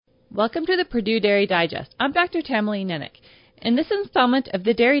Welcome to the Purdue Dairy Digest. I'm Dr. Tamerlane Nennick. In this installment of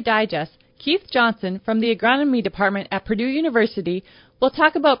the Dairy Digest, Keith Johnson from the Agronomy Department at Purdue University will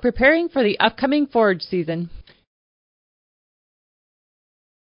talk about preparing for the upcoming forage season.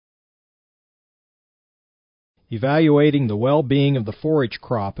 Evaluating the well-being of the forage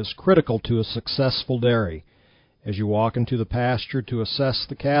crop is critical to a successful dairy. As you walk into the pasture to assess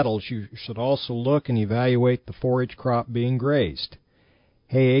the cattle, you should also look and evaluate the forage crop being grazed.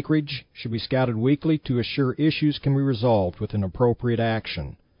 Hay acreage should be scouted weekly to assure issues can be resolved with an appropriate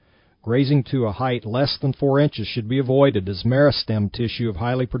action. Grazing to a height less than 4 inches should be avoided, as meristem tissue of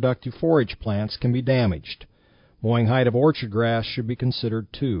highly productive forage plants can be damaged. Mowing height of orchard grass should be considered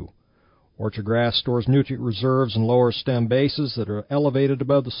too. Orchard grass stores nutrient reserves in lower stem bases that are elevated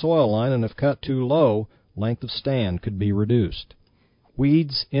above the soil line, and if cut too low, length of stand could be reduced.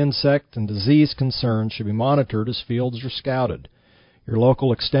 Weeds, insect, and disease concerns should be monitored as fields are scouted. Your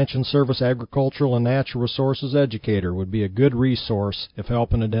local Extension Service agricultural and natural resources educator would be a good resource if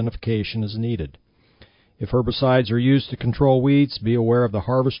help and identification is needed. If herbicides are used to control weeds, be aware of the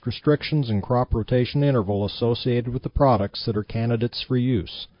harvest restrictions and crop rotation interval associated with the products that are candidates for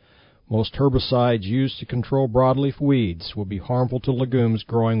use. Most herbicides used to control broadleaf weeds will be harmful to legumes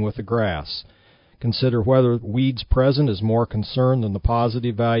growing with the grass. Consider whether weeds present is more concern than the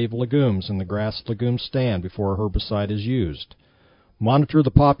positive value of legumes in the grass legume stand before a herbicide is used. Monitor the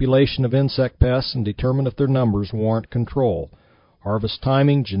population of insect pests and determine if their numbers warrant control. Harvest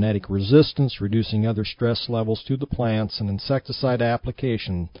timing, genetic resistance, reducing other stress levels to the plants, and insecticide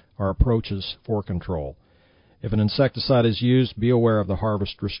application are approaches for control. If an insecticide is used, be aware of the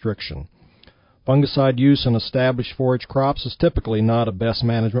harvest restriction. Fungicide use in established forage crops is typically not a best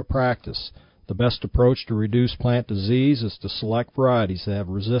management practice. The best approach to reduce plant disease is to select varieties that have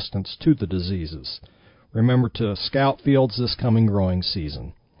resistance to the diseases. Remember to scout fields this coming growing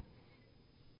season.